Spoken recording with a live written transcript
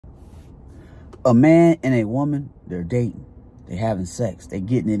A man and a woman, they're dating. They're having sex. They're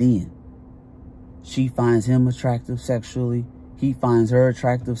getting it in. She finds him attractive sexually. He finds her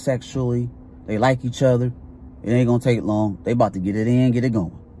attractive sexually. They like each other. It ain't gonna take long. They about to get it in, get it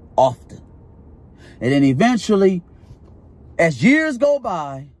going. Often. And then eventually, as years go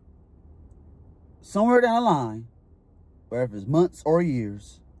by, somewhere down the line, whether it's months or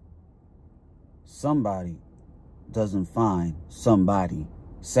years, somebody doesn't find somebody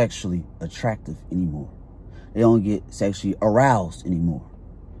sexually attractive anymore. They don't get sexually aroused anymore.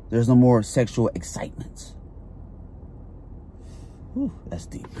 There's no more sexual excitement. Whew, that's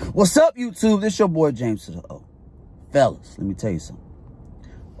deep. What's up, YouTube? This your boy James to the O. Fellas, let me tell you something.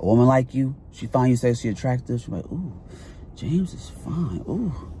 A woman like you, she find you sexually attractive. She's like, ooh, James is fine.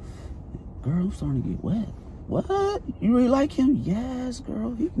 Ooh, girl, I'm starting to get wet. What? You really like him? Yes,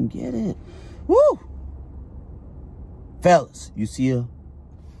 girl, he can get it. Woo! Fellas, you see a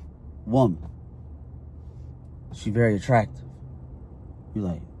woman. She very attractive. You're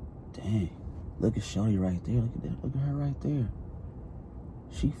like, dang, look at Shorty right there. Look at that. Look at her right there.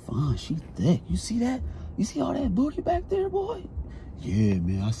 She fine. She thick. You see that? You see all that booty back there, boy? Yeah,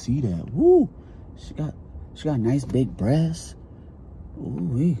 man, I see that. Woo! She got nice big breasts.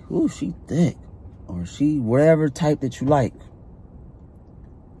 Ooh, she thick. Or she whatever type that you like.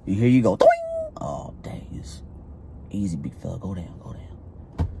 And here you go. Doing! Oh, dang, it's easy, big fella. Go down, go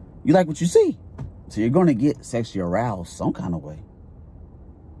down. You like what you see. So you're going to get sexually aroused some kind of way.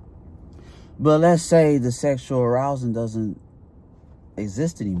 But let's say the sexual arousing doesn't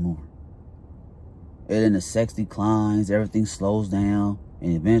exist anymore. And then the sex declines, everything slows down,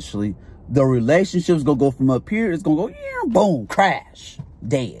 and eventually the relationship's going to go from up here, it's going to go, yeah, boom, crash,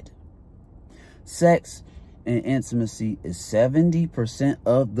 dead. Sex and intimacy is 70%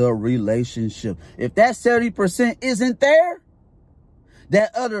 of the relationship. If that 70% isn't there,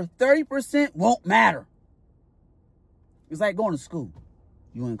 that other 30% won't matter. It's like going to school.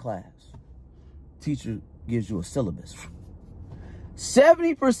 You in class. Teacher gives you a syllabus.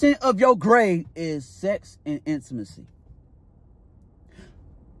 70% of your grade is sex and intimacy.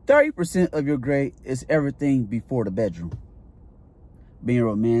 30% of your grade is everything before the bedroom. Being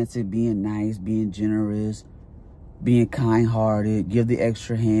romantic, being nice, being generous, being kind-hearted, give the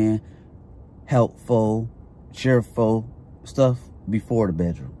extra hand, helpful, cheerful, stuff before the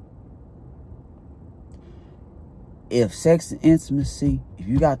bedroom. If sex and intimacy, if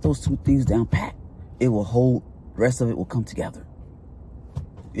you got those two things down pat, it will hold, the rest of it will come together.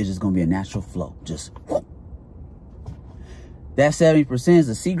 It's just going to be a natural flow. Just whoop. That 70% is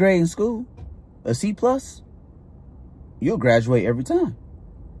a C grade in school, a C plus. You'll graduate every time.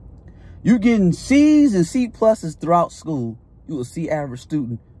 You're getting C's and C pluses throughout school. You're a C average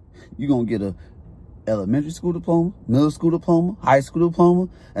student. You're going to get a elementary school diploma, middle school diploma, high school diploma,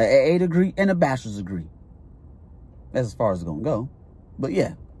 an AA degree, and a bachelor's degree. That's as far as it's going to go. But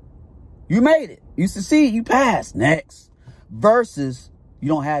yeah, you made it. You succeed. You passed. Next. Versus you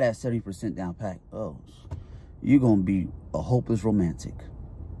don't have that 70% down pat. Oh, you're going to be a hopeless romantic.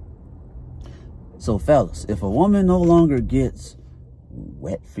 So fellas, if a woman no longer gets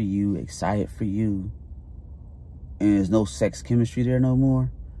wet for you, excited for you, and there's no sex chemistry there no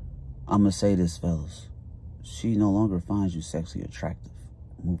more, I'm going to say this, fellas. She no longer finds you sexually attractive.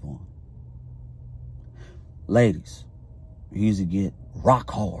 Move on. Ladies, you usually get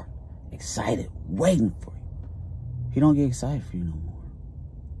rock hard, excited, waiting for you. He don't get excited for you no more.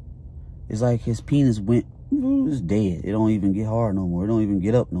 It's like his penis went, it's dead. It don't even get hard no more. It don't even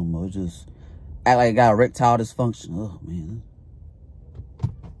get up no more. It just act like it got erectile dysfunction. Oh, man.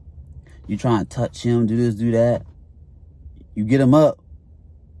 You try and touch him, do this, do that. You get him up.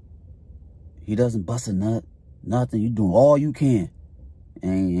 He doesn't bust a nut. Nothing. You doing all you can.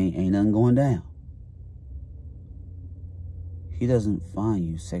 Ain't nothing going down. He doesn't find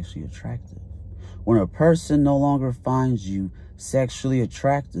you sexually attractive. When a person no longer finds you sexually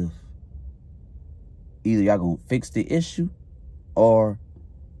attractive, either y'all gonna fix the issue or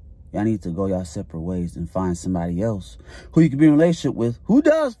y'all need to go y'all separate ways and find somebody else who you can be in a relationship with who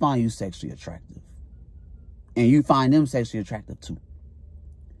does find you sexually attractive. And you find them sexually attractive too.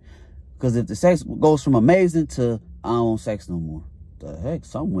 Because if the sex goes from amazing to I don't want sex no more, the heck,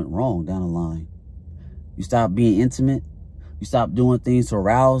 something went wrong down the line. You stop being intimate. You stop doing things to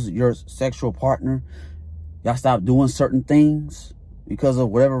arouse your sexual partner. Y'all stop doing certain things because of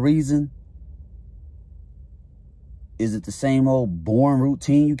whatever reason. Is it the same old boring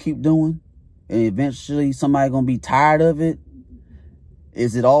routine you keep doing? And eventually somebody gonna be tired of it?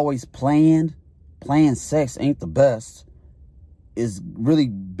 Is it always planned? Planned sex ain't the best. It's really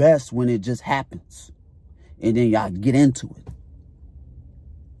best when it just happens. And then y'all get into it.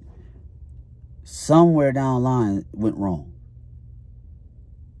 somewhere down the line went wrong.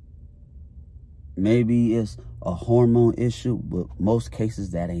 Maybe it's a hormone issue, but most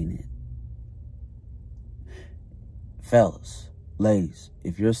cases that ain't it. Fellas, ladies,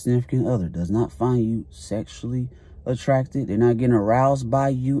 if your significant other does not find you sexually attracted, they're not getting aroused by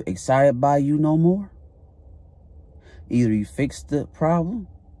you, excited by you no more, either you fix the problem,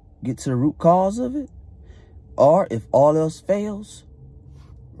 get to the root cause of it, or if all else fails,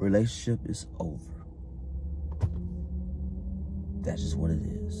 relationship is over. That's just what it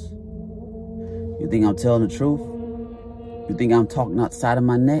is. You think I'm telling the truth? You think I'm talking outside of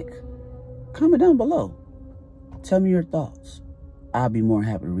my neck? Comment down below. Tell me your thoughts. I'll be more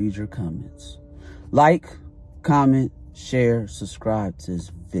happy to read your comments. Like, comment, share, subscribe to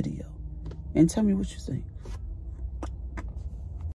this video. And tell me what you think.